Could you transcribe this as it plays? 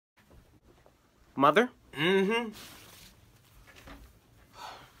Mother? Mm-hmm.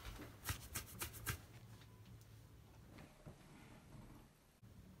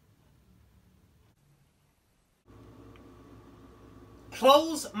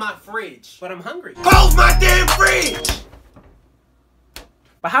 Close my fridge. But I'm hungry. Close my damn fridge!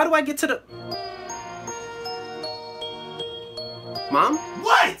 But how do I get to the... Mom?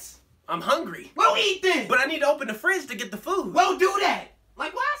 What? I'm hungry. Well, eat then! But I need to open the fridge to get the food. Well, do that!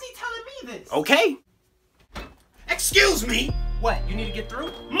 Like, why is he telling me this? Okay. Excuse me? What, you need to get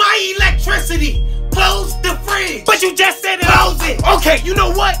through? My electricity! Close the fridge! But you just said it! Close it! Okay, you know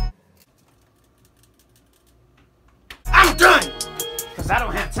what? I'm done! Because I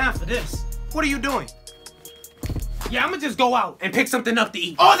don't have time for this. What are you doing? Yeah, I'm gonna just go out and pick something up to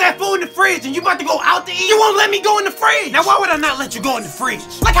eat. All that food in the fridge and you about to go out to eat? You won't let me go in the fridge! Now, why would I not let you go in the fridge?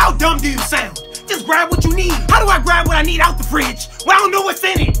 Like, how dumb do you sound? Just grab what you need. How do I grab what I need out the fridge when I don't know what's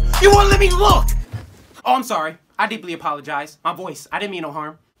in it? You won't let me look! Oh, I'm sorry. I deeply apologize. My voice. I didn't mean no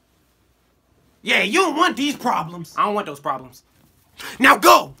harm. Yeah, you don't want these problems. I don't want those problems. Now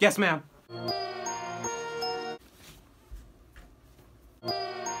go! Yes, ma'am.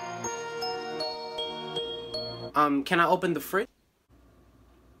 Can I open the fridge?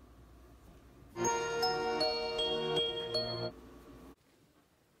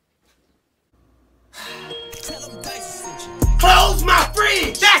 Close my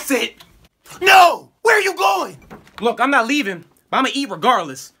fridge! That's it! No! Where are you going? Look, I'm not leaving, but I'm gonna eat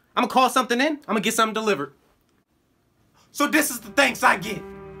regardless. I'm gonna call something in, I'm gonna get something delivered. So this is the thanks I get.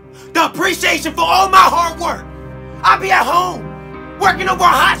 The appreciation for all my hard work. I'll be at home, working over a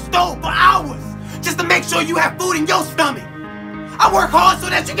hot stove for hours, just to make sure you have food in your stomach. I work hard so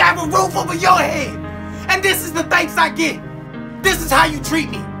that you can have a roof over your head. And this is the thanks I get. This is how you treat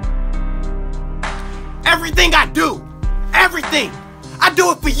me. Everything I do, everything, I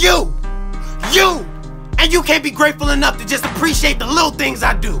do it for you. You. And you can't be grateful enough to just appreciate the little things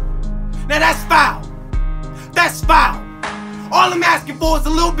I do. Now that's foul. That's foul. All I'm asking for is a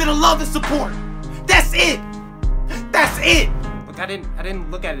little bit of love and support. That's it. That's it. Look, I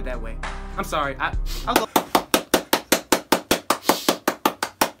didn't look at it that way. I'm sorry. I'll go.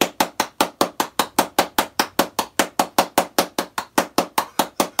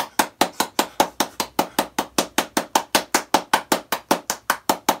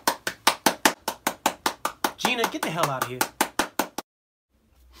 Gina, get the hell out of here.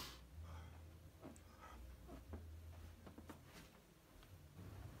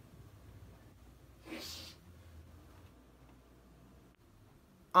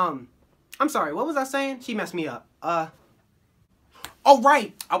 I'm sorry, what was I saying? She messed me up. Oh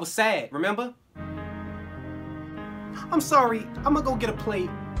right, I was sad, remember? I'm sorry, I'm gonna go get a plate.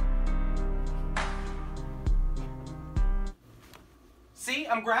 See,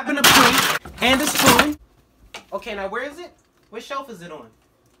 I'm grabbing a plate and a spoon. Okay, now where is it? What shelf is it on?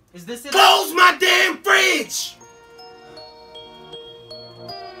 Is this it? Close my damn fridge!